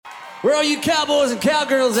Where are you cowboys and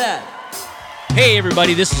cowgirls at? Hey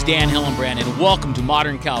everybody, this is Dan Hillenbrand, and welcome to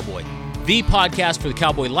Modern Cowboy, the podcast for the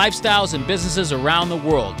cowboy lifestyles and businesses around the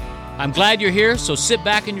world. I'm glad you're here, so sit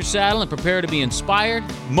back in your saddle and prepare to be inspired,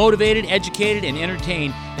 motivated, educated, and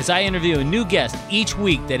entertained as I interview a new guest each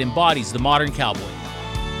week that embodies the modern cowboy.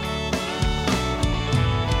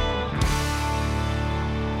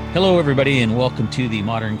 Hello everybody, and welcome to the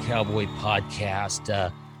Modern Cowboy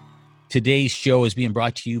podcast. Today's show is being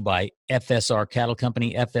brought to you by FSR Cattle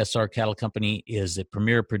Company. FSR Cattle Company is a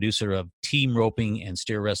premier producer of team roping and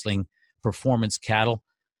steer wrestling performance cattle.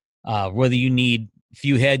 Whether you need a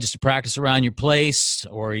few heads to practice around your place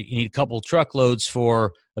or you need a couple truckloads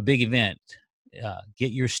for a big event,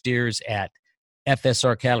 get your steers at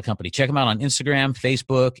FSR Cattle Company. Check them out on Instagram,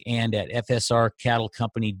 Facebook, and at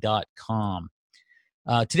fsrcattlecompany.com.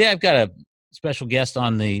 Today I've got a special guest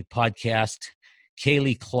on the podcast,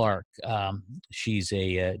 Kaylee Clark. She's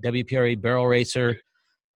a WPRA barrel racer.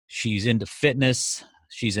 She's into fitness.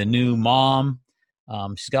 She's a new mom.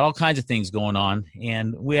 She's got all kinds of things going on,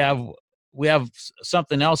 and we have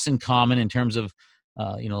something else in common in terms of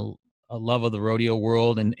a love of the rodeo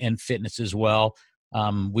world and fitness as well.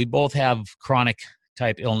 We both have chronic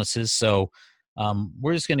type illnesses, so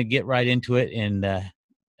we're just going to get right into it and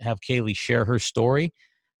have Kaylee share her story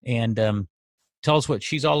and tell us what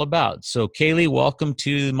she's all about. So, Kaylee, welcome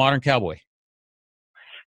to Modern Cowboy.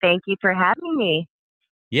 Thank you for having me.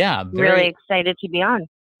 Yeah, really excited to be on.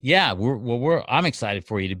 Yeah, I'm excited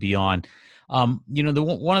for you to be on. One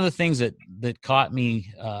of the things that caught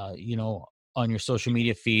me, on your social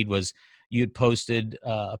media feed was you had posted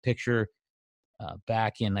a picture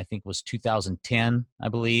back in, I think it was 2010, I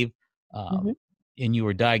believe, and you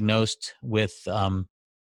were diagnosed with a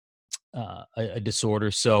disorder.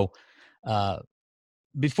 So,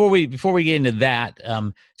 before we get into that,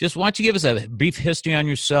 just why don't you give us a brief history on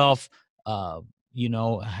yourself, how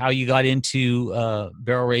you got into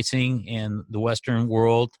barrel racing in the Western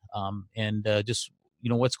world, and just,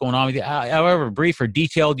 what's going on with you, however brief or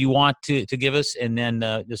detailed you want to give us, and then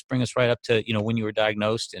just bring us right up to, when you were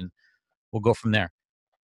diagnosed, and we'll go from there.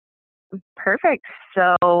 Perfect.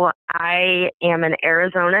 So I am an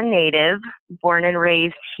Arizona native, born and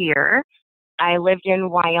raised here. I lived in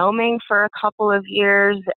Wyoming for a couple of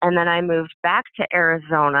years, and then I moved back to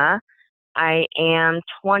Arizona. I am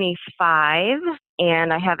 25,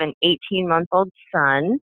 and I have an 18-month-old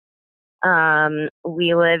son.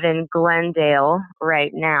 We live in Glendale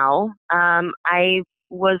right now. I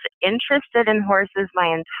was interested in horses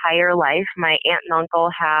my entire life. My aunt and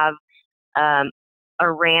uncle have a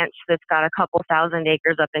ranch that's got a couple thousand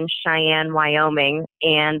acres up in Cheyenne, Wyoming,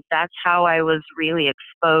 and that's how I was really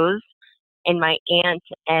exposed. And my aunt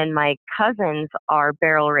and my cousins are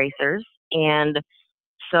barrel racers, and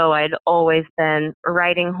so I'd always been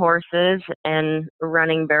riding horses and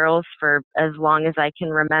running barrels for as long as I can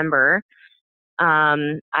remember.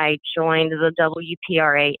 I joined the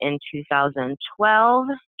WPRA in 2012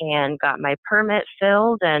 and got my permit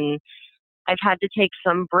filled, and I've had to take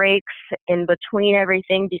some breaks in between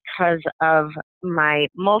everything because of my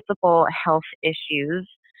multiple health issues.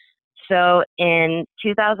 So in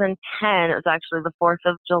 2010, it was actually the 4th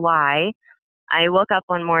of July, I woke up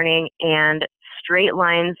one morning and straight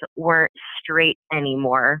lines weren't straight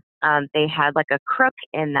anymore. They had like a crook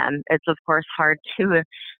in them. It's, of course, hard to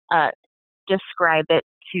describe it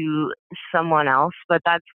to someone else, but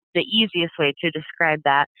that's the easiest way to describe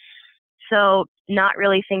that. So not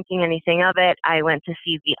really thinking anything of it, I went to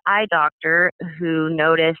see the eye doctor, who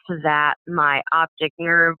noticed that my optic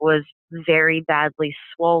nerve was very badly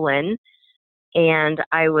swollen. And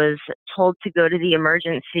I was told to go to the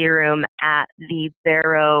emergency room at the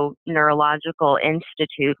Barrow Neurological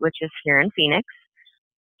Institute, which is here in Phoenix.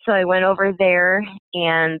 So I went over there,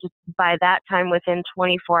 and by that time, within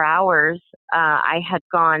 24 hours, I had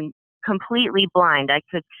gone completely blind. I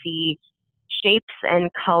could see shapes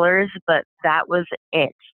and colors, but that was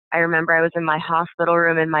it. I remember I was in my hospital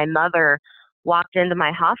room, and my mother walked into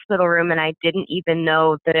my hospital room, and I didn't even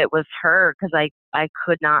know that it was her because I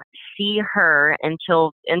could not see her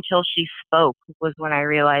until she spoke, was when I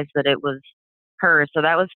realized that it was her. So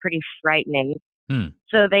that was pretty frightening.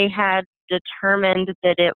 So they had determined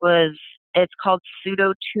that it's called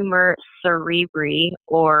pseudotumor cerebri,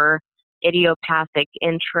 or idiopathic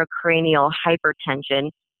intracranial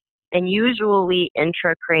hypertension. And usually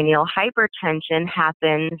intracranial hypertension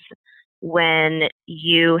happens when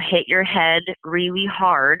you hit your head really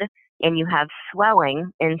hard and you have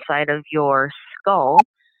swelling inside of your skull.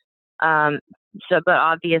 But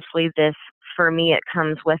obviously this, for me, it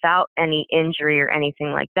comes without any injury or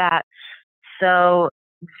anything like that. So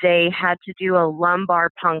they had to do a lumbar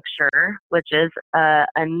puncture, which is a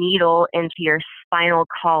needle into your spinal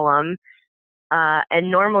column.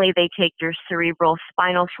 And normally they take your cerebral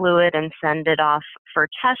spinal fluid and send it off for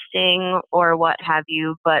testing or what have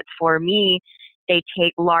you. But for me, they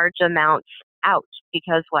take large amounts out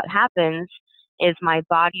because what happens is my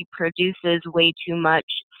body produces way too much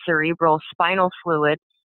cerebral spinal fluid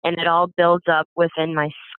and it all builds up within my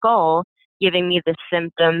skull, giving me the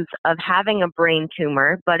symptoms of having a brain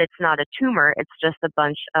tumor, but it's not a tumor. It's just a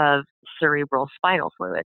bunch of cerebral spinal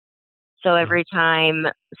fluid. So every time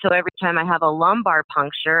I have a lumbar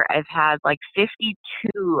puncture, I've had like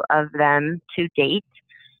 52 of them to date.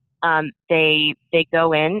 They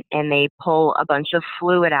go in and they pull a bunch of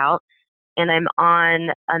fluid out, and I'm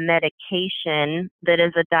on a medication that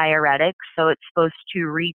is a diuretic, so it's supposed to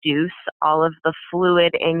reduce all of the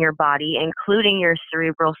fluid in your body, including your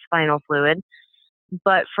cerebral spinal fluid.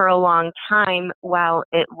 But for a long time, while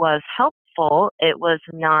it was helpful, it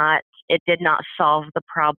did not solve the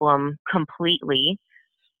problem completely.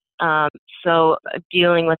 So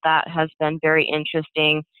dealing with that has been very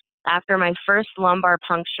interesting. After my first lumbar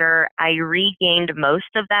puncture, I regained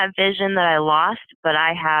most of that vision that I lost, but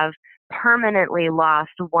I have permanently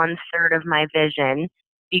lost 1/3 of my vision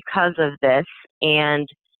because of this, and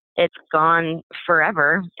it's gone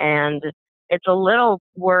forever. And it's a little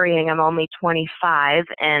worrying. I'm only 25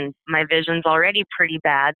 and my vision's already pretty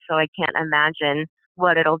bad, so I can't imagine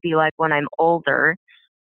what it'll be like when I'm older.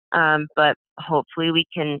 But hopefully we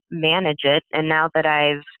can manage it. And now that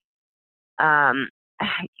I've um,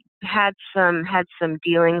 had some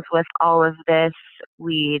dealings with all of this,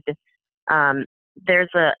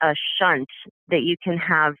 there's a shunt that you can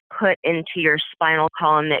have put into your spinal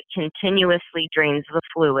column that continuously drains the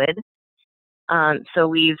fluid. So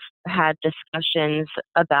we've had discussions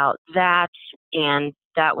about that, and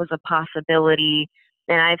that was a possibility.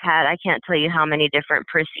 And I can't tell you how many different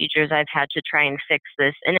procedures I've had to try and fix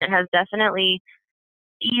this. And it has definitely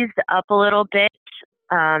eased up a little bit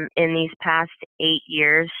in these past 8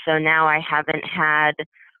 years. So now I haven't had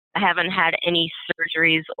any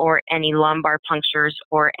surgeries or any lumbar punctures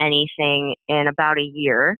or anything in about a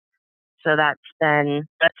year. So that's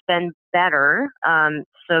been better.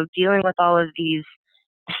 So dealing with all of these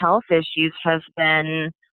health issues has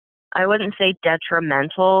been, I wouldn't say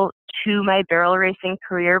detrimental to my barrel racing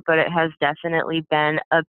career, but it has definitely been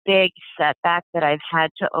a big setback that I've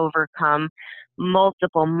had to overcome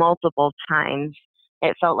multiple times.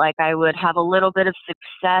 It felt like I would have a little bit of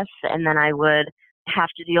success and then I would have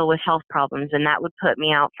to deal with health problems, and that would put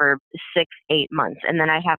me out for 6-8 months. And then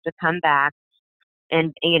I have to come back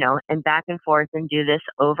and back and forth and do this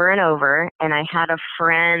over and over. And I had a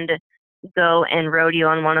friend go and rodeo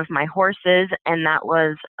on one of my horses, and that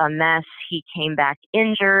was a mess. He came back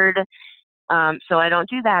injured. So I don't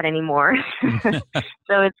do that anymore.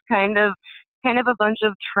 So it's kind of a bunch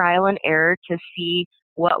of trial and error to see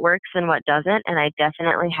what works and what doesn't. And I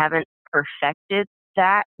definitely haven't perfected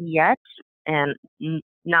that yet. And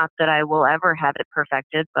not that I will ever have it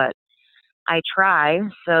perfected, but I try.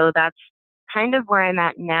 So that's kind of where I'm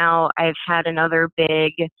at now. I've had another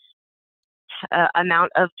big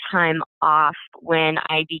amount of time off when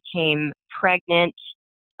I became pregnant.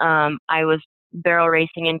 I was barrel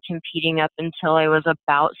racing and competing up until I was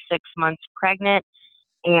about 6 months pregnant.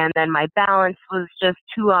 And then my balance was just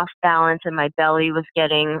too off balance, and my belly was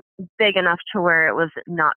getting big enough to where it was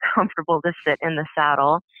not comfortable to sit in the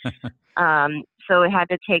saddle. So I had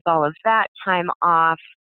to take all of that time off.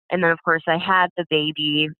 And then, of course, I had the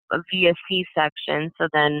baby via C-section. So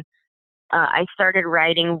then I started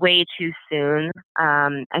riding way too soon.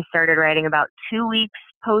 I started riding about 2 weeks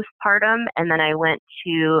postpartum, and then I went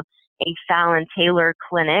to a Fallon Taylor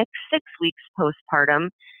clinic 6 weeks postpartum,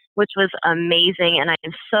 which was amazing. And I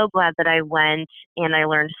am so glad that I went, and I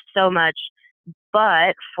learned so much.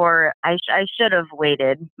 But I should have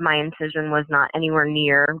waited. My incision was not anywhere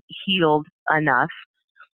near healed enough.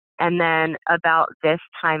 And then about this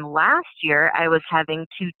time last year, I was having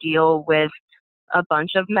to deal with a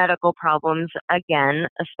bunch of medical problems again,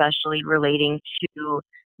 especially relating to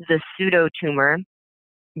the pseudotumor.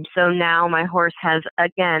 So now my horse has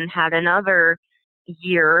again had another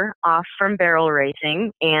year off from barrel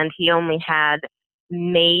racing, and he only had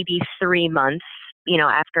maybe 3 months,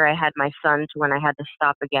 after I had my son to when I had to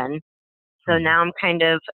stop again. So now I'm kind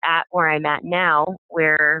of at where I'm at now,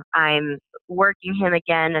 where I'm working him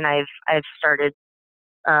again, and I've started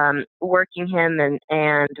working him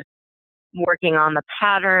and working on the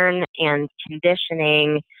pattern and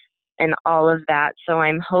conditioning and all of that. So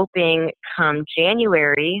I'm hoping come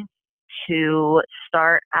January to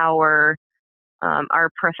start our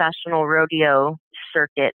professional rodeo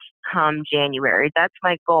circuit come January. That's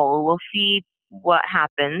my goal. We'll see what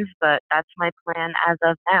happens, but that's my plan as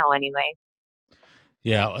of now anyway.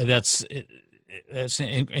 Yeah, that's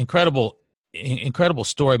an incredible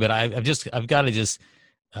story. But I've got to just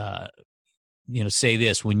say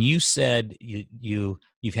this: when you said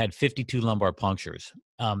you've had 52 lumbar punctures,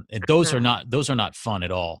 and those are not fun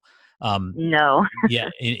at all. No. Yeah,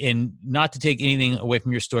 and not to take anything away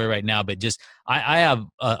from your story right now, but just I have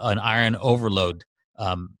an iron overload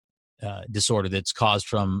disorder that's caused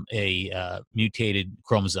from a mutated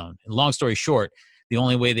chromosome. And long story short, the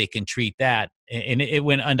only way they can treat that, and it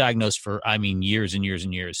went undiagnosed for years and years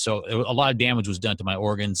and years. So a lot of damage was done to my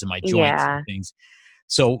organs and my joints and things.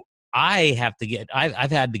 So I've had to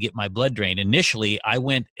get my blood drained. Initially, I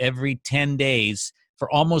went every 10 days for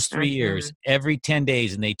almost 3 years, every 10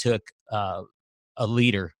 days, and they took a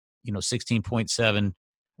liter, 16.7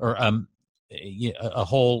 or a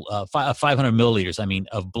whole 500 milliliters,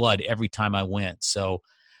 of blood every time I went. So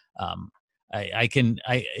I can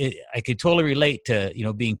totally relate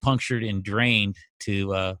to being punctured and drained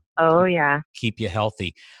to keep you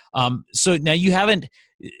healthy. So now you haven't,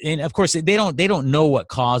 and of course they don't know what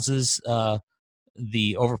causes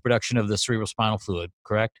the overproduction of the cerebrospinal fluid,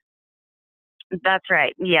 correct? That's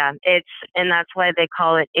right. Yeah. And that's why they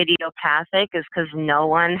call it idiopathic, is because no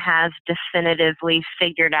one has definitively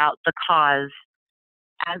figured out the cause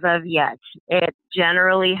as of yet. It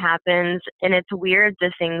generally happens, and it's weird,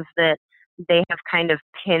 the things that they have kind of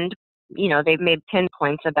pinned, they've made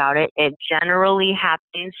pinpoints about it. It generally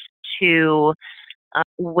happens to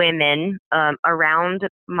women around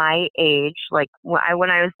my age. Like when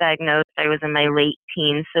I was diagnosed, I was in my late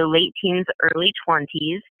teens. So late teens, early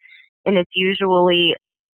 20s. And it's usually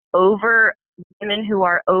women who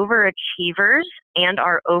are overachievers and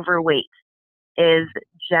are overweight is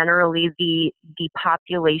generally the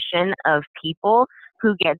population of people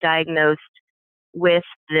who get diagnosed with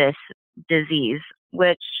this disease,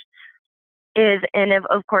 which is, and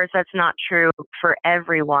of course that's not true for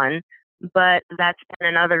everyone, but that's been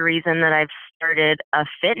another reason that I've started a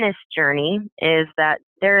fitness journey, is that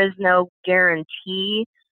there is no guarantee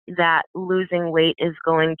that losing weight is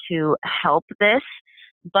going to help this,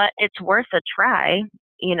 but it's worth a try,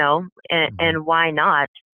 and why not?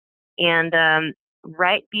 And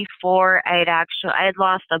right before I had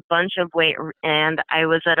lost a bunch of weight, and I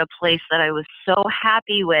was at a place that I was so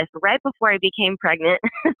happy with right before I became pregnant.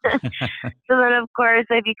 So then of course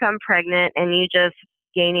I become pregnant, and you just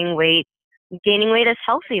gaining weight is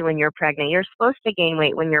healthy when you're pregnant. You're supposed to gain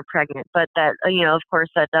weight when you're pregnant, but that, of course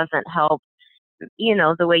that doesn't help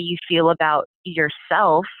the way you feel about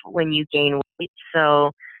yourself when you gain weight. So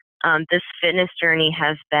this fitness journey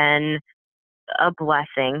has been a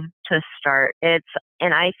blessing to start. And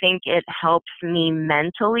I think it helps me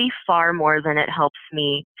mentally far more than it helps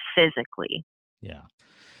me physically. Yeah.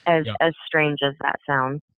 As strange as that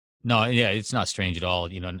sounds. No, yeah, it's not strange at all.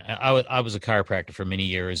 I was a chiropractor for many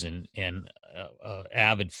years and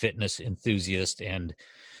avid fitness enthusiast, and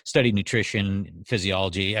studied nutrition,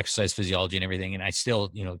 physiology, exercise physiology, and everything. And I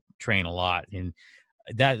still, train a lot. And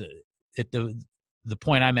that at the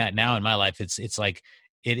point I'm at now in my life, it's like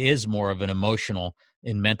it is more of an emotional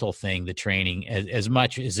and mental thing, the training, as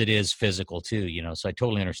much as it is physical too. So I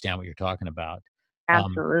totally understand what you're talking about.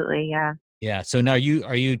 Absolutely, yeah. Yeah. So now are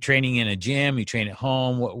you training in a gym? You train at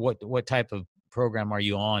home? What type of program are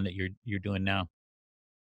you on that you're doing now?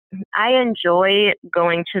 I enjoy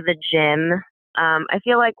going to the gym. I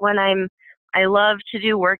feel like I love to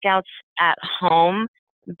do workouts at home,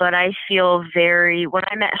 but I feel when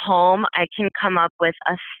I'm at home, I can come up with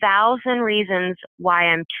 1,000 reasons why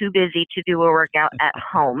I'm too busy to do a workout at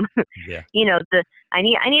home. Yeah. I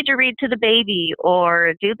need to read to the baby,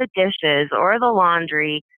 or do the dishes, or the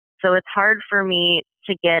laundry. So it's hard for me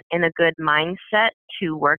to get in a good mindset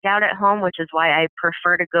to work out at home, which is why I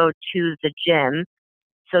prefer to go to the gym.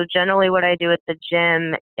 So generally what I do at the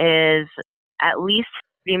gym is at least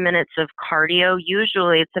 30 minutes of cardio.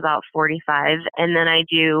 Usually it's about 45. And then I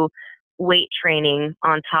do weight training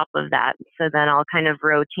on top of that. So then I'll kind of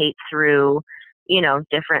rotate through,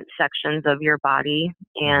 different sections of your body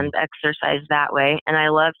and exercise that way. And I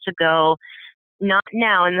love to go, not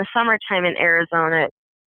now, in the summertime in Arizona.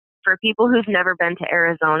 For people who've never been to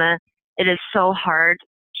Arizona, it is so hard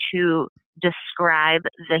to describe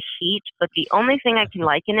the heat, but the only thing I can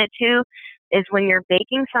liken it to is when you're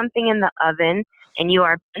baking something in the oven and you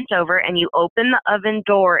are bent over and you open the oven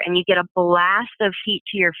door and you get a blast of heat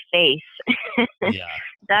to your face. Yeah.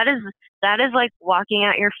 That is like walking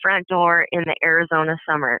out your front door in the Arizona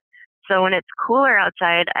summer. So when it's cooler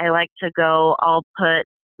outside, I like to go, I'll put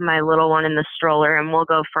my little one in the stroller, and we'll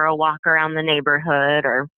go for a walk around the neighborhood,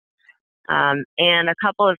 or and a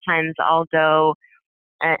couple of times I'll go.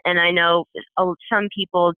 And I know some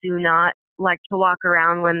people do not like to walk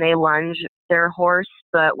around when they lunge their horse,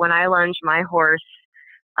 but when I lunge my horse,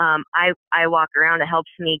 I walk around. It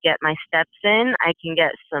helps me get my steps in. I can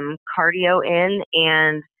get some cardio in,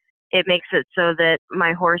 and it makes it so that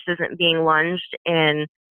my horse isn't being lunged in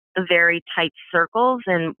very tight circles.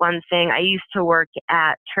 And one thing, I used to work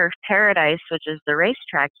at Turf Paradise, which is the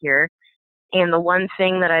racetrack here. And the one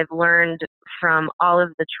thing that I've learned from all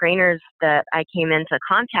of the trainers that I came into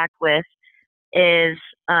contact with is,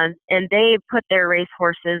 and they put their race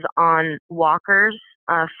horses on walkers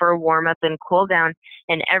for warm up and cool down.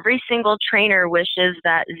 And every single trainer wishes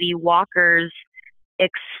that the walkers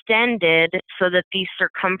extended so that the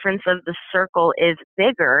circumference of the circle is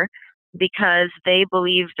bigger, because they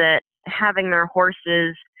believe that having their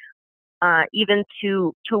horses even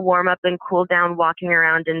to warm up and cool down, walking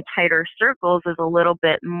around in tighter circles is a little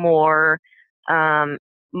bit more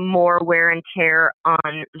wear and tear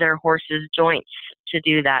on their horse's joints to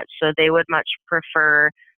do that. So they would much prefer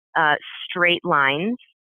straight lines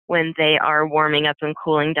when they are warming up and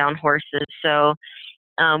cooling down horses. So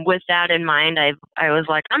with that in mind, I was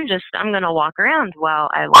like, I'm going to walk around while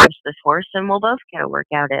I launch this horse, and we'll both get a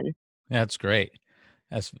workout in. That's great.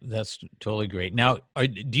 That's totally great. Now,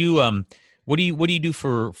 do you what do you do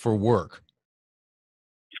for work?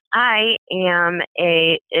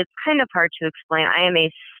 It's kind of hard to explain. I am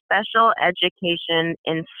a special education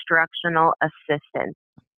instructional assistant.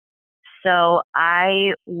 So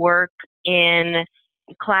I work in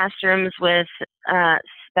classrooms with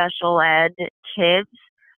special ed kids.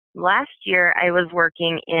 Last year, I was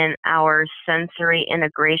working in our sensory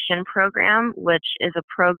integration program, which is a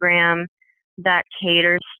program that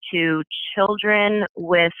caters to children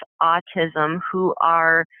with autism who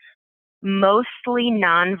are mostly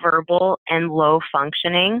nonverbal and low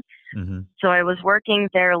functioning. Mm-hmm. So I was working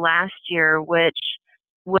there last year, which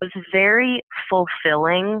was very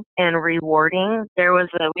fulfilling and rewarding. We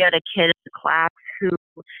had a kid in the class who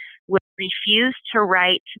would refuse to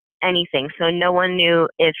write anything. So no one knew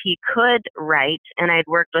if he could write, and I'd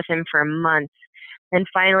worked with him for months. And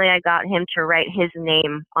finally I got him to write his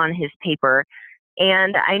name on his paper.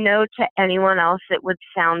 And I know to anyone else it would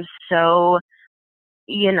sound so,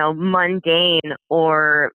 mundane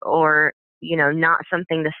or, not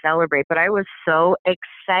something to celebrate. But I was so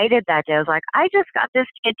excited that day. I was like, I just got this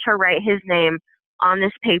kid to write his name on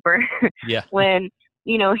this paper. Yeah. When,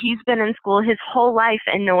 he's been in school his whole life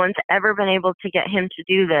and no one's ever been able to get him to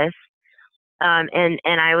do this. And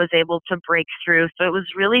I was able to break through. So it was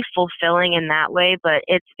really fulfilling in that way, but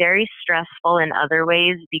it's very stressful in other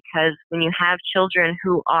ways, because when you have children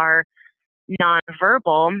who are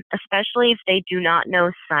nonverbal, especially if they do not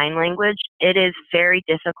know sign language, it is very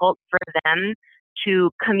difficult for them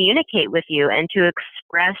to communicate with you and to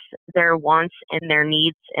express their wants and their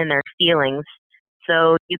needs and their feelings.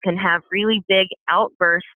 So you can have really big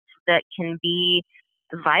outbursts that can be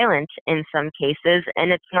violent in some cases,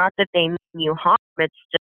 and it's not that they mean you harm, it's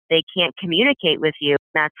just they can't communicate with you.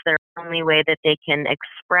 That's their only way that they can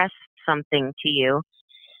express something to you.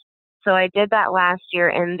 So I did that last year,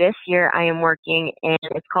 and this year I am working in,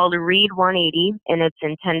 it's called Read 180, and it's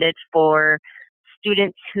intended for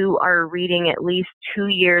students who are reading at least 2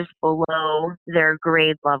 years below their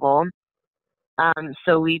grade level.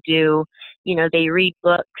 So we do, they read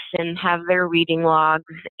books and have their reading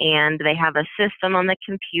logs, and they have a system on the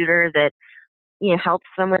computer that, helps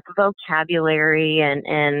them with vocabulary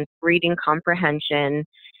and reading comprehension.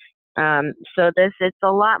 So it's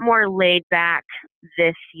a lot more laid back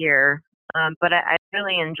this year, but I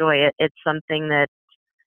really enjoy it. It's something that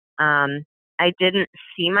I didn't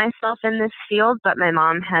see myself in this field, but my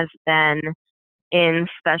mom has been in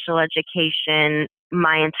special education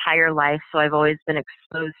my entire life, so I've always been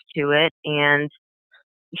exposed to it, and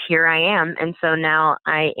here I am. And so now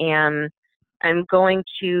I'm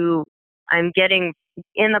getting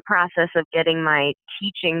in the process of getting my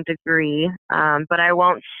teaching degree, but I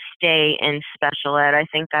won't stay in special ed. I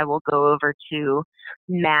think I will go over to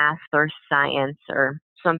math or science or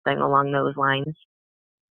something along those lines.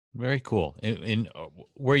 Very cool. And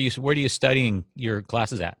where are you studying your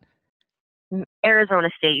classes at? Arizona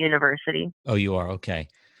State University. Oh, you are? Okay.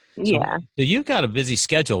 Yeah. So you've got a busy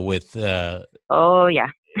schedule with Oh, yeah.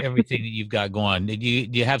 everything that you've got going. Do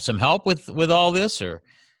you have some help with all this, or?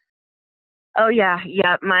 Oh, yeah.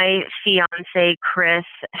 Yeah. My fiance, Chris,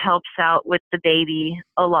 helps out with the baby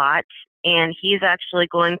a lot, and he's actually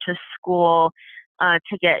going to school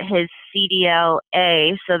to get his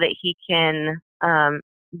CDLA so that he can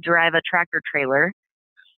drive a tractor trailer.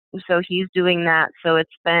 so he's doing that. So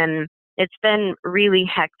it's been really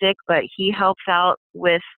hectic, but he helps out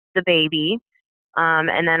with the baby.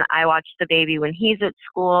 And then I watch the baby when he's at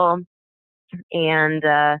school, and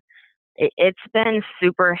it's been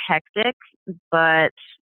super hectic, but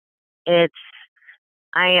it's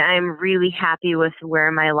I'm really happy with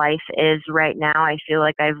where my life is right now. I feel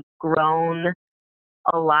like I've grown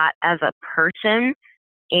a lot as a person,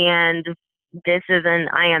 and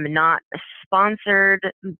I am not sponsored,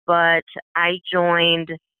 but I joined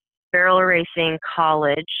Barrel Racing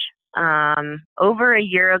College over a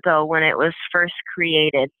year ago when it was first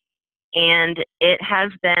created, and it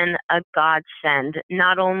has been a godsend.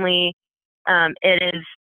 Not only it is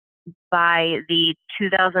by the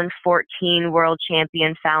 2014 world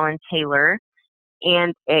champion Fallon Taylor,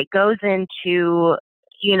 and it goes into,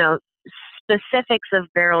 you know, specifics of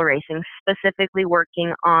barrel racing, specifically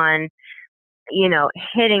working on, you know,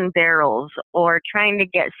 hitting barrels or trying to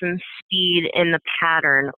get some speed in the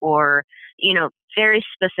pattern, or, you know, very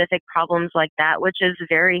specific problems like that, which is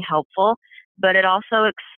very helpful. But it also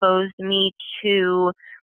exposed me to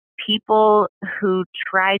people who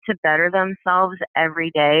try to better themselves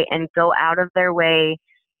every day and go out of their way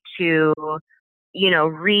to, you know,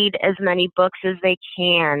 read as many books as they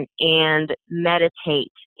can and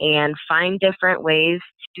meditate and find different ways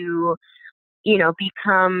to, you know,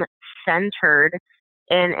 become centered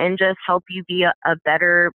and just help you be a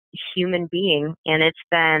better human being. And it's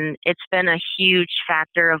been a huge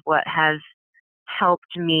factor of what has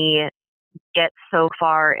helped me get so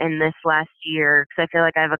far in this last year, because I feel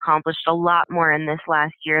like I've accomplished a lot more in this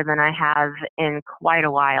last year than I have in quite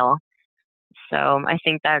a while. So I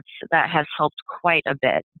think that has helped quite a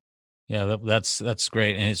bit. Yeah, that's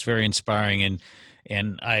great, and it's very inspiring,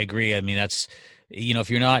 and I agree. I mean, that's, you know, if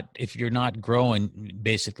you're not growing,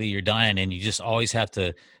 basically you're dying, and you just always have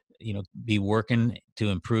to, you know, be working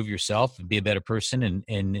to improve yourself and be a better person,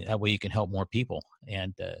 and that way you can help more people,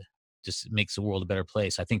 and just makes the world a better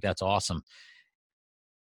place. I think that's awesome.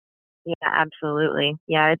 Yeah, absolutely.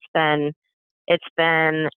 Yeah, it's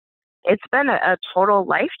been a total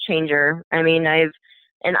life changer. I mean,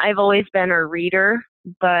 I've always been a reader,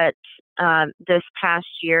 but this past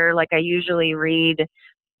year, like, I usually read,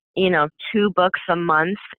 you know, 2 books a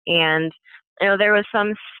month, and you know, there was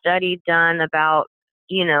some study done about,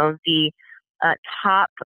 you know, the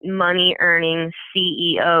top money earning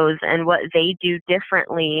CEOs and what they do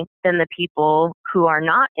differently than the people who are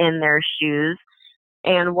not in their shoes.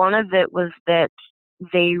 And one of it was that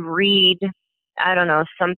they read, I don't know,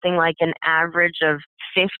 something like an average of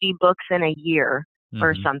 50 books in a year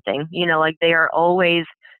or Mm-hmm. something. You know, like, they are always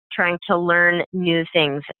trying to learn new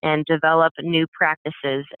things and develop new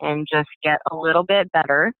practices and just get a little bit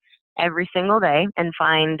better every single day, and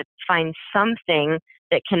find something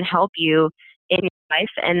that can help you in your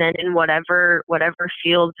life, and then in whatever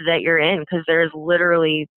field that you're in, because there's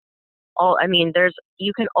literally there's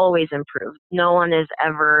you can always improve. No one is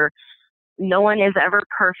ever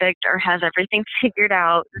perfect or has everything figured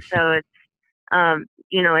out. So it's,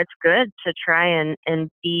 you know, it's good to try and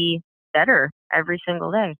be better every single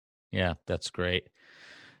day. Yeah, that's great.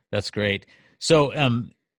 That's great. So,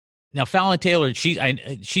 now Fallon Taylor,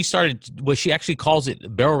 she started. Well, she actually calls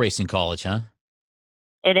it Barrel Racing College, huh?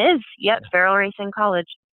 It is. Yep. Barrel Racing College.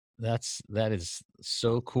 That is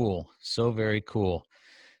so cool. So very cool.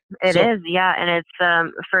 It So, is. Yeah. And it's,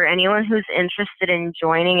 for anyone who's interested in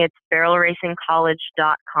joining, it's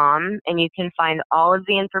barrelracingcollege.com, and you can find all of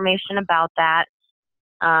the information about that.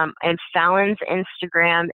 And Fallon's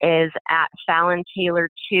Instagram is at Fallon Taylor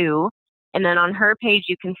 2. And then on her page,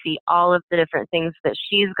 you can see all of the different things that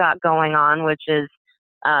she's got going on, which is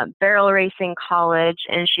Barrel Racing College.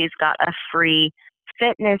 And she's got a free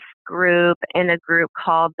fitness group and a group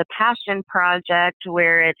called The Passion Project,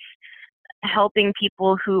 where it's helping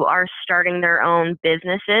people who are starting their own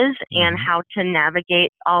businesses and how to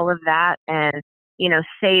navigate all of that, and, you know,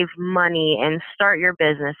 save money and start your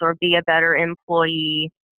business or be a better employee.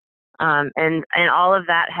 And all of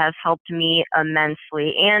that has helped me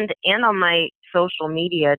immensely, and on my social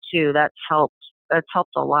media too. That's helped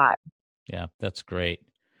a lot. yeah, that's great.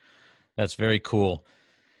 That's very cool.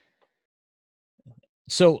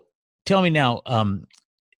 So, tell me now,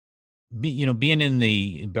 being in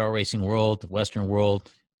the barrel racing world, Western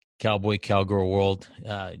world, cowboy cowgirl world,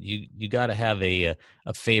 you got to have a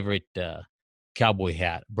favorite cowboy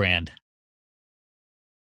hat brand.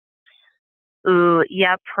 Ooh,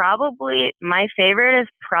 yeah, probably my favorite is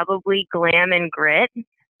probably Glam and Grit.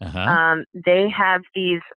 Uh-huh. They have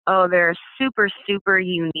these, they're super, super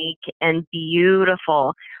unique and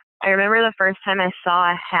beautiful. I remember the first time I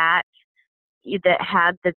saw a hat that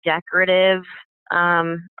had the decorative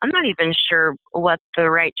I'm not even sure what the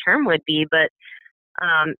right term would be, but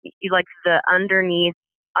like the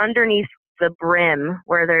underneath the brim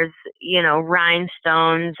where there's,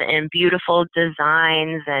 rhinestones and beautiful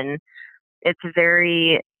designs, and it's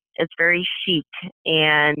very chic,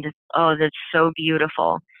 and oh, that's so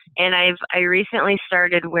beautiful. And I recently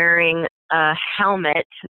started wearing a helmet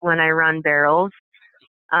when I run barrels.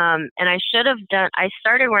 And I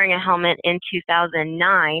started wearing a helmet in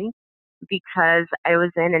 2009 because I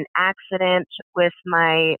was in an accident with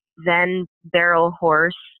my then barrel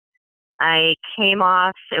horse. I came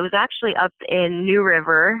off, it was actually up in New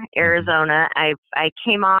River, Arizona. I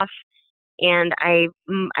came off and I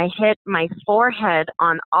hit my forehead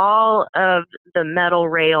on all of the metal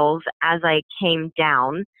rails as I came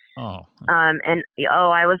down. Oh.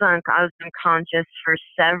 I was unconscious for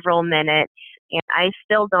several minutes, and I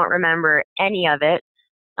still don't remember any of it.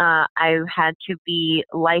 I had to be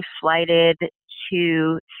life flighted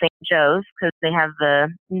to St. Joe's because they have the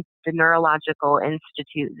Neurological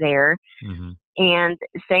Institute there. Mm-hmm. And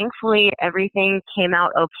thankfully, everything came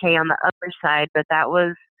out okay on the upper side, but that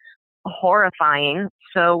was horrifying.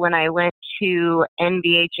 So when I went to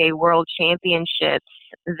NBHA World Championships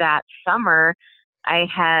that summer, I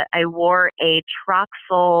wore a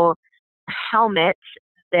Troxel helmet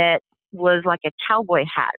that was like a cowboy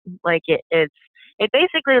hat. Like it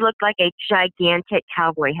basically looked like a gigantic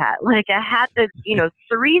cowboy hat, like a hat that's,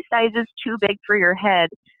 3 sizes too big for your head,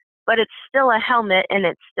 but it's still a helmet and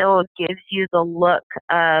it still gives you the look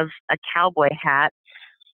of a cowboy hat.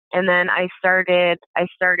 And then I started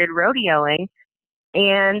rodeoing,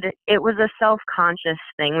 and it was a self-conscious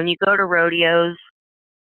thing. When you go to rodeos,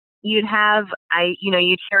 you'd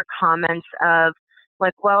hear comments of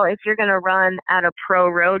like, well, if you're going to run at a pro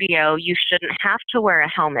rodeo, you shouldn't have to wear a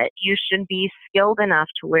helmet. You should be skilled enough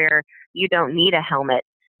to where you don't need a helmet.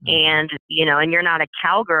 And, and you're not a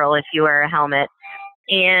cowgirl if you wear a helmet.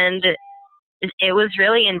 And it was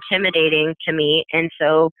really intimidating to me. And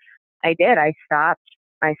so I did. I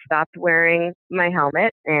stopped wearing my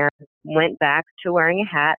helmet and went back to wearing a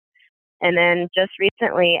hat. And then just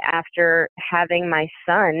recently, after having my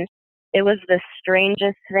son, it was the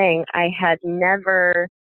strangest thing. I'd never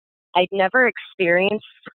experienced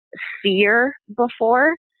fear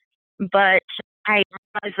before, but I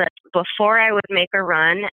realized that before I would make a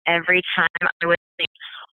run, every time I would think,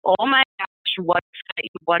 oh my gosh, what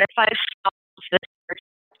if I fall off this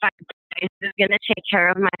person? This is going to take care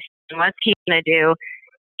of my son. What's he going to do?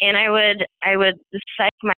 And I would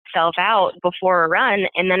psych myself out before a run,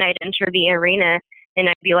 and then I'd enter the arena and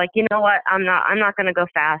I'd be like, you know what, I'm not going to go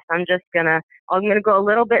fast. I'm going to go a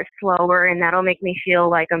little bit slower, and that'll make me feel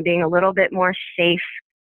like I'm being a little bit more safe.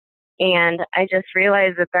 And I just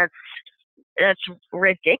realized that that's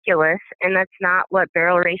ridiculous, and that's not what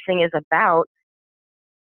barrel racing is about.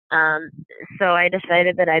 So I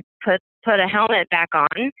decided that I'd put a helmet back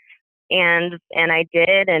on. And I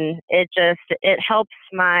did, and it helps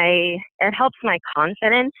my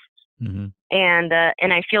confidence, Mm-hmm. and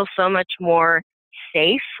I feel so much more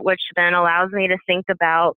safe, which then allows me to think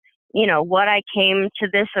about, what I came to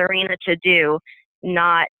this arena to do,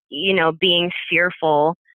 not, being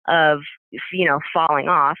fearful of, falling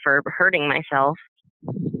off or hurting myself.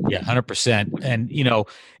 Yeah, 100%. And,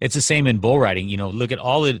 it's the same in bull riding. Look at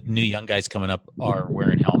all the new young guys coming up are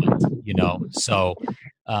wearing helmets, so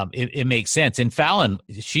it makes sense. And Fallon,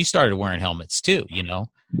 she started wearing helmets too,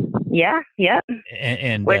 Yeah. Yep.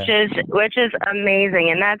 And which is amazing.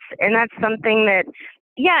 And that's something that,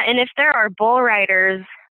 yeah. And if there are bull riders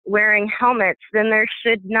wearing helmets, then there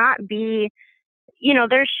should not be,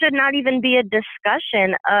 there should not even be a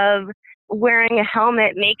discussion of wearing a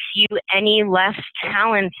helmet makes you any less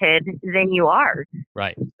talented than you are.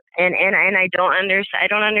 Right. And I don't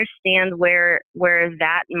understand where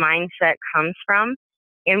that mindset comes from.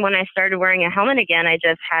 And when I started wearing a helmet again, I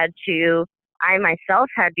myself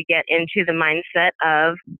had to get into the mindset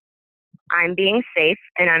of I'm being safe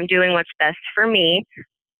and I'm doing what's best for me.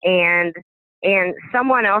 And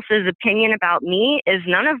someone else's opinion about me is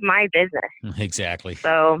none of my business. Exactly.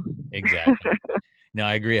 So. Exactly. No,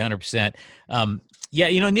 I agree 100%. Yeah,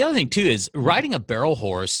 and the other thing too is riding a barrel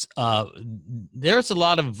horse. There's a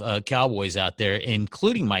lot of cowboys out there,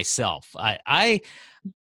 including myself.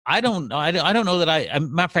 I don't know. I don't know that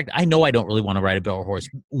matter of fact, I know I don't really want to ride a barrel horse.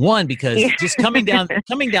 One, because just coming down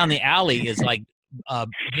the alley is like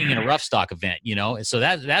being in a rough stock event, So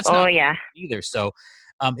that's not either. So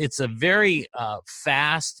it's a very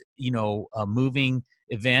fast, moving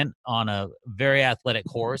event on a very athletic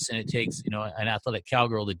horse, and it takes an athletic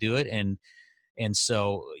cowgirl to do it. And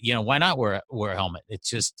so why not wear a helmet? It's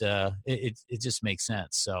just it just makes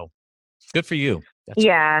sense. So Good for you. That's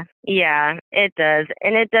Yeah, yeah, it does.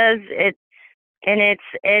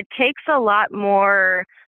 It takes a lot more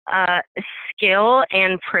uh, skill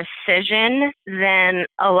and precision than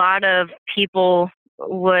a lot of people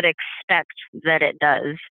would expect that it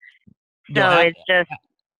does. no, So it's just,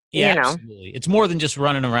 yeah, you know, absolutely. It's more than just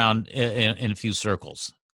running around in a few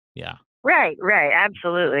circles. Yeah, right,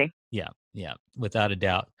 absolutely. yeah, yeah, without a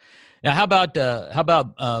doubt. Now, how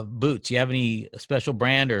about boots? You have any special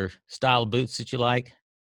brand or style of boots that you like?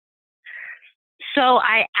 So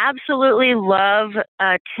I absolutely love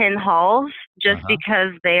tin halls just Uh-huh.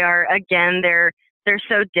 because they are, again, they're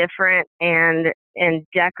so different and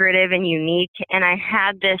decorative and unique. And I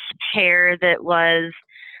had this pair that was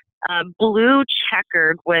blue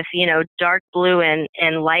checkered with, dark blue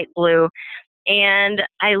and light blue. And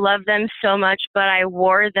I love them so much, but I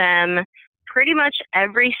wore them pretty much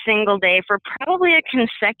every single day for probably a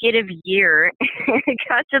consecutive year. It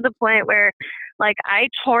got to the point where, like, I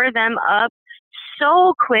tore them up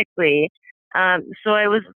so quickly. So I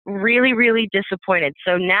was really, really disappointed.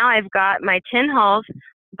 So now I've got my tin halls,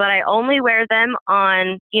 but I only wear them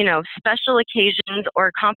on, special occasions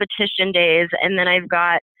or competition days. And then I've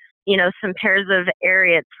got, some pairs of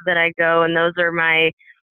Ariats that I go, and those are my,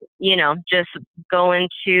 just go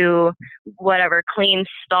into whatever, clean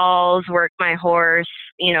stalls, work my horse,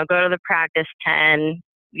 go to the practice pen,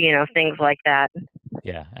 things like that.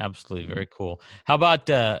 Yeah, absolutely. Very cool. How about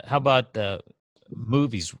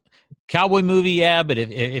movies? Cowboy movie, yeah, but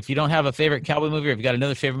if you don't have a favorite cowboy movie or if you got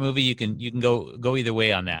another favorite movie, you can go either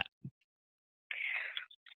way on that.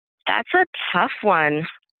 That's a tough one.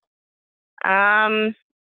 Um,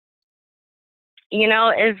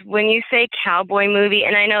 is when you say cowboy movie,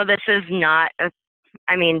 and I know this is not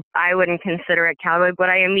I mean, I wouldn't consider it cowboy, but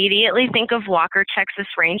I immediately think of Walker, Texas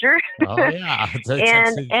Ranger. Oh yeah,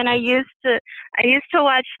 And I used to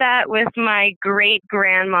watch that with my great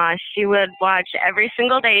grandma. She would watch every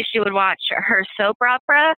single day. She would watch her soap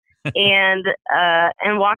opera and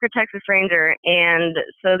Walker, Texas Ranger. And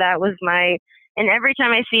so that was and every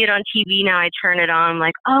time I see it on TV now, I turn it on. I'm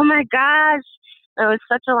like, oh my gosh, that was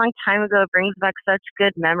such a long time ago. It brings back such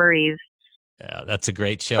good memories. yeah, that's a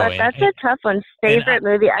great show. But that's a tough one. And Favorite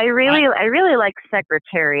movie? I I, really like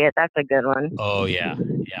Secretariat. That's a good one. oh yeah,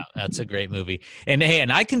 yeah, that's a great movie. And hey,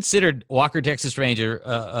 and I considered Walker Texas Ranger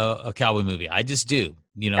a cowboy movie. I just do.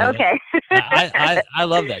 Okay. I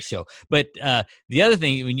love that show. But the other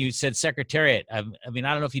thing, when you said Secretariat, I mean,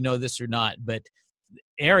 I don't know if you know this or not, but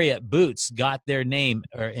Ariat boots got their name,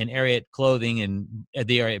 or in Ariat clothing and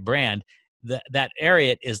the Ariat brand. That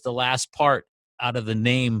Ariat is the last part out of the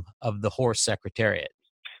name of the horse Secretariat.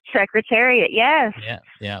 Secretariat, yes. Yeah,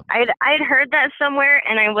 yeah, I'd heard that somewhere,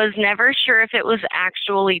 and I was never sure if it was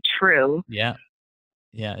actually true. yeah,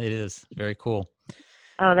 yeah. It is very cool.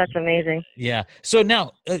 Oh, that's amazing. Yeah. So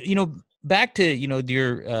now, back to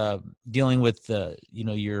your dealing with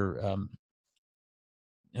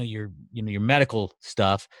your medical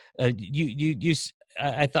stuff.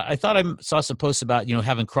 I thought I saw some posts about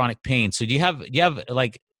having chronic pain. So do you have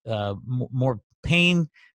like more pain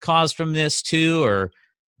caused from this too, or?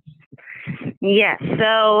 Yes.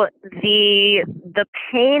 So the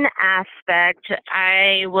pain aspect,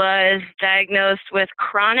 I was diagnosed with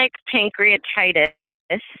chronic pancreatitis.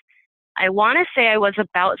 I want to say I was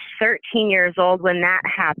about 13 years old when that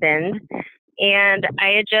happened. And I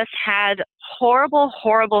had just had horrible,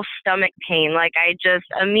 horrible stomach pain. Like I just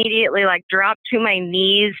immediately dropped to my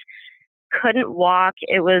knees, couldn't walk.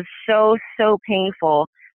 It was so, so painful.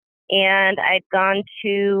 And I'd gone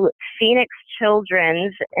to Phoenix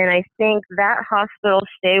Children's, and I think that hospital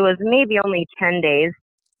stay was maybe only 10 days.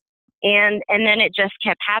 And then it just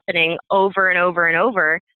kept happening over and over and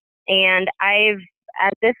over. And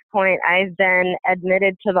at this point, I've been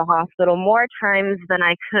admitted to the hospital more times than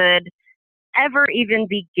I could ever even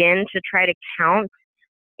begin to try to count.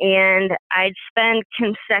 And I'd spend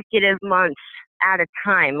consecutive months at a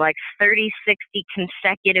time, like 30, 60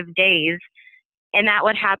 consecutive days. And that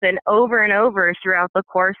would happen over and over throughout the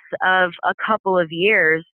course of a couple of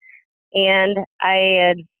years. And I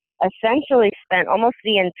had essentially spent almost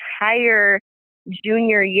the entire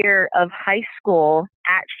junior year of high school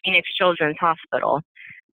at Phoenix Children's Hospital.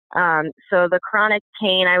 So the chronic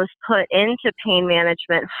pain, I was put into pain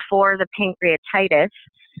management for the pancreatitis.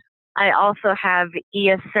 I also have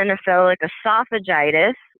eosinophilic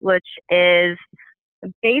esophagitis, which is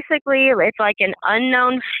basically, it's like an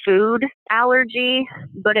unknown food allergy,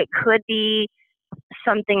 but it could be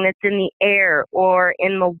something that's in the air or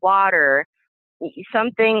in the water,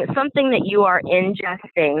 something that you are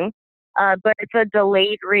ingesting, but it's a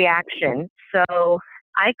delayed reaction. So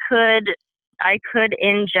I could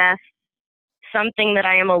ingest something that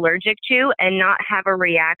I am allergic to and not have a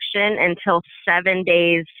reaction until 7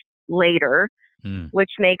 days later,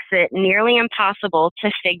 which makes it nearly impossible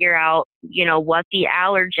to figure out, what the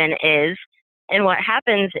allergen is. And what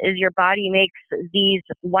happens is your body makes these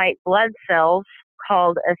white blood cells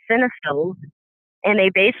called eosinophils, and they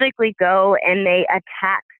basically go and they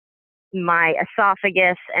attack my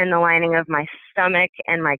esophagus and the lining of my stomach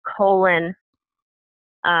and my colon.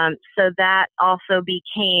 So that also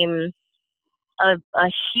became a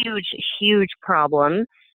huge, huge problem.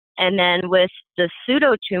 And then with the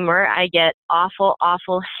pseudotumor, I get awful,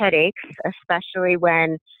 awful headaches, especially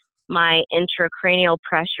when my intracranial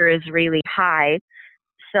pressure is really high.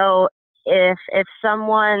 So if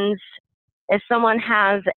someone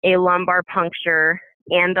has a lumbar puncture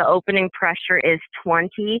and the opening pressure is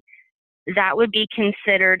 20, that would be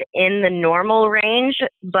considered in the normal range,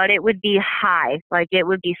 but it would be high. Like it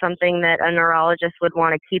would be something that a neurologist would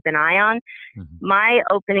want to keep an eye on. Mm-hmm. My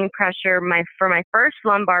opening pressure, for my first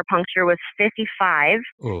lumbar puncture was 55.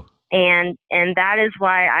 Ooh. And that is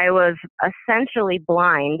why I was essentially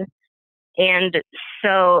blind. And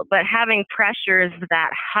so, but having pressures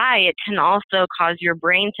that high, it can also cause your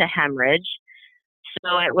brain to hemorrhage.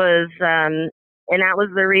 So it was, and that was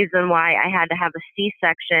the reason why I had to have a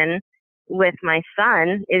C-section with my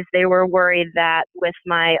son, is they were worried that with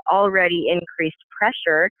my already increased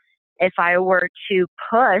pressure, if I were to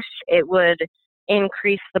push, it would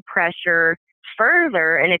increase the pressure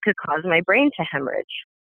further and it could cause my brain to hemorrhage.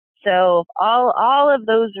 So all of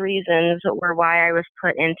those reasons were why I was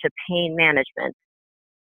put into pain management.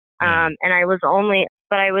 And I was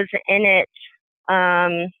in it,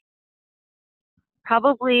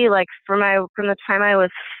 probably like from the time I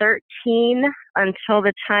was 13 until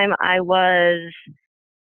the time I was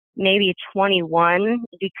maybe 21,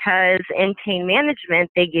 because in pain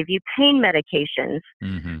management, they give you pain medications,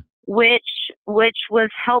 mm-hmm. which was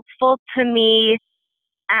helpful to me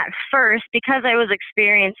at first because I was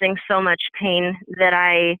experiencing so much pain that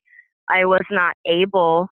I was not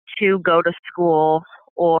able to go to school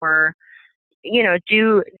or,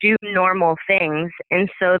 do normal things. And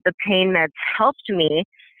so the pain meds helped me.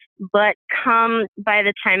 But by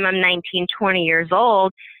the time I'm 19, 20 years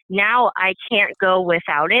old, now I can't go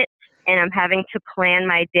without it. And I'm having to plan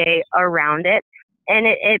my day around it. And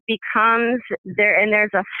it becomes there. And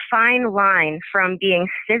there's a fine line from being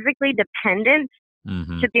physically dependent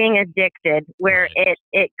mm-hmm. to being addicted, where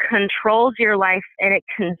it controls your life and it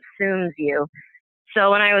consumes you.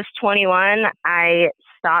 So when I was 21, I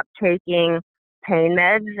stopped taking pain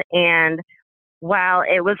meds, and while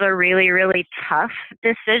it was a really, really tough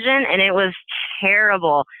decision and it was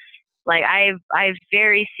terrible, like I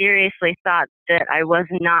very seriously thought that I was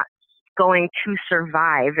not going to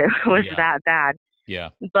survive. It was that bad. Yeah.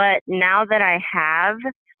 But now that I have,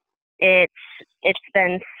 it's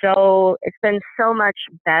been so much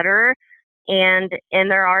better, and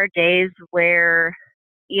there are days where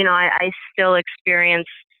I still experience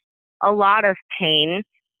a lot of pain,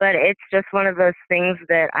 but it's just one of those things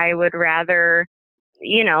that I would rather,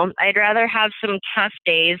 I'd rather have some tough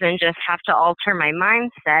days and just have to alter my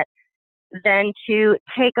mindset than to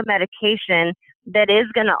take a medication that is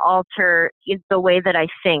going to alter the way that I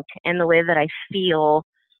think and the way that I feel.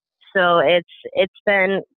 So it's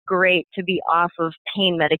been great to be off of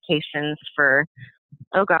pain medications for,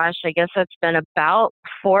 I guess it's been about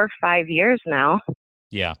 4 or 5 years now.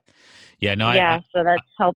 Yeah. Yeah. No, so that's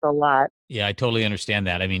helped a lot. Yeah, I totally understand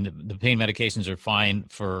that. I mean, the pain medications are fine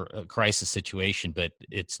for a crisis situation, but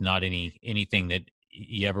it's not anything that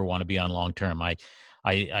you ever want to be on long term. I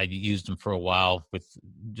used them for a while with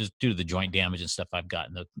just due to the joint damage and stuff I've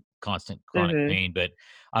gotten, the constant chronic mm-hmm. pain. But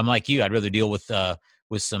I'm like you. I'd rather deal with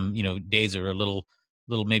some days that are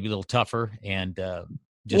maybe a little tougher, and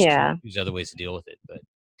just use other ways to deal with it. But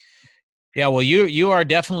yeah, well, you are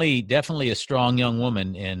definitely a strong young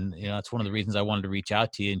woman, and that's one of the reasons I wanted to reach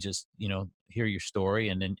out to you and just hear your story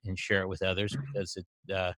and share it with others, because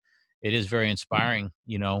it is very inspiring,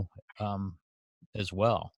 as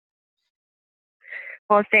well.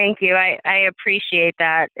 Well, thank you. I appreciate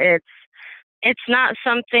that. It's not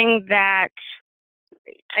something that,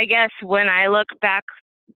 I guess, when I look back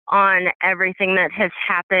on everything that has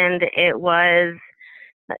happened, it was,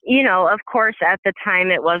 of course, at the time,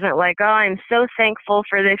 it wasn't like, oh, I'm so thankful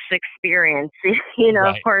for this experience. Right,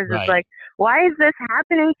 of course, right. It's like, why is this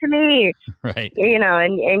happening to me? Right.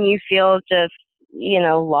 And you feel just,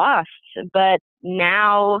 lost. But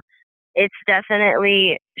now it's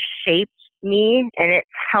definitely shaped me, and it's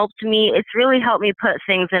helped me. It's really helped me put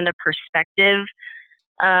things into perspective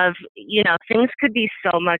of, things could be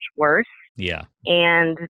so much worse. Yeah.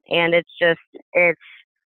 And it's just,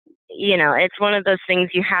 it's one of those things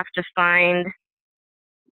you have to find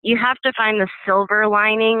the silver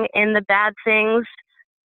lining in the bad things,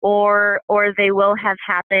 or they will have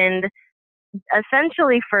happened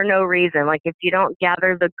essentially for no reason. Like if you don't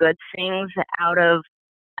gather the good things out of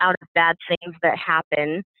bad things that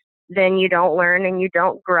happen, then you don't learn and you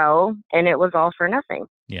don't grow, and it was all for nothing.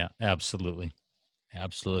 Yeah, absolutely.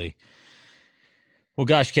 Well,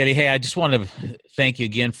 gosh, Katie, hey, I just want to thank you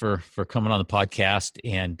again for coming on the podcast,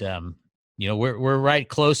 and we're right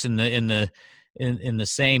close in the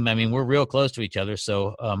same. I mean, we're real close to each other,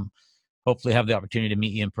 so hopefully have the opportunity to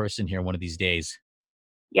meet you in person here one of these days.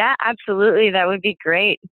 Yeah, absolutely. That would be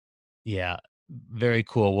great. Yeah, very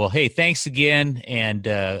cool. Well, hey, thanks again, and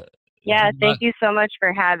thank you so much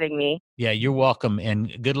for having me. Yeah, you're welcome, and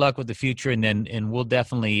good luck with the future, and we'll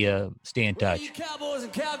definitely stay in touch. Where you cowboys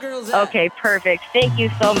and cowgirls at? Okay, perfect. Thank you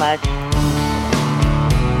so much.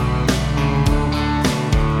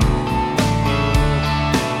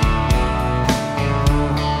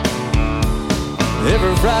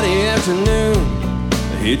 Every Friday afternoon,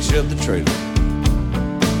 I hitch up the trailer,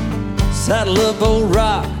 saddle up old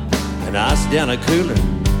rock, and ice down a cooler.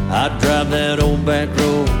 I drive that old back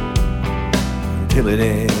road until it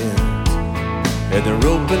ends at the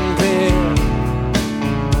roping pen.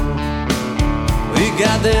 We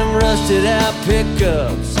got them rusted out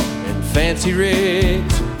pickups and fancy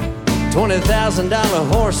rigs, $20,000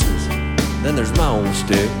 horses, then there's my old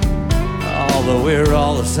stick. Although we're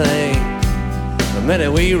all the same, the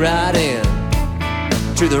minute we ride in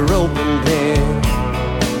to the roping pen.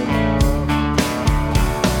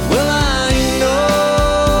 Well, I ain't no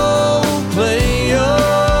play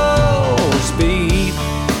your speed,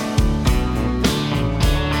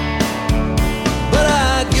 but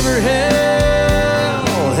I give her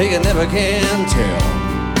hell, hey, you never can tell.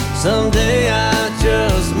 Someday I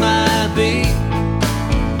just might be.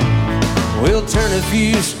 We'll turn a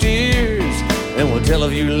few steers and we'll tell a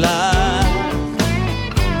few lies,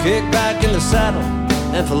 kick back in the saddle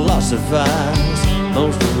and philosophize.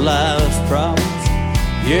 Most of life's problems,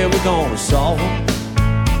 yeah, we're gonna solve them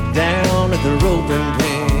down at the roping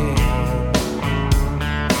pen.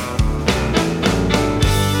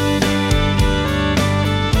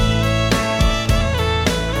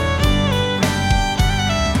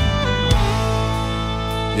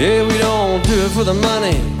 Yeah, we don't do it for the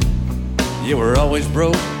money, yeah, we're always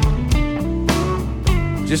broke.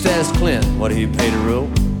 Just ask Clint what he paid a rope.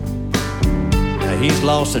 Now he's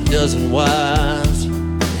lost a dozen wives,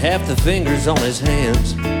 half the fingers on his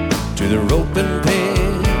hands to the roping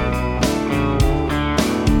pen.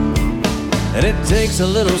 And it takes a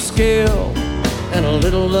little skill and a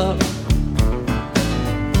little luck.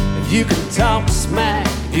 If you can talk smack,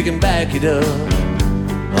 you can back it up.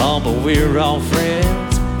 Oh, but we're all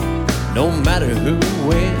friends, no matter who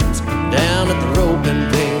wins down at the roping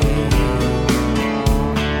pen.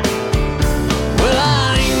 Well,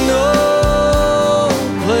 I ain't no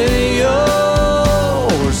play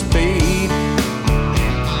your speed,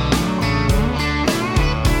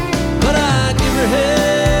 but I give her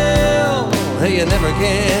hell, hey, you never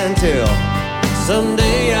can tell.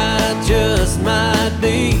 Someday I just might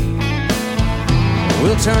be.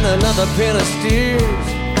 We'll turn another pen of steers,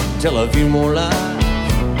 tell a few more lies,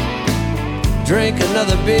 drink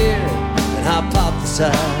another beer and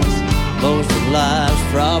hypothesize. Most of life's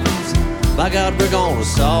problems, by God, we're gonna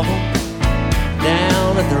solve them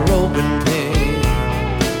down at the roping pen.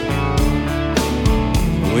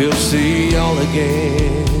 We'll see y'all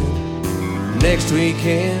again next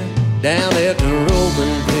weekend down at the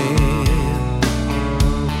roping pen.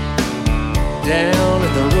 Down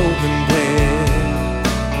at the roping pen.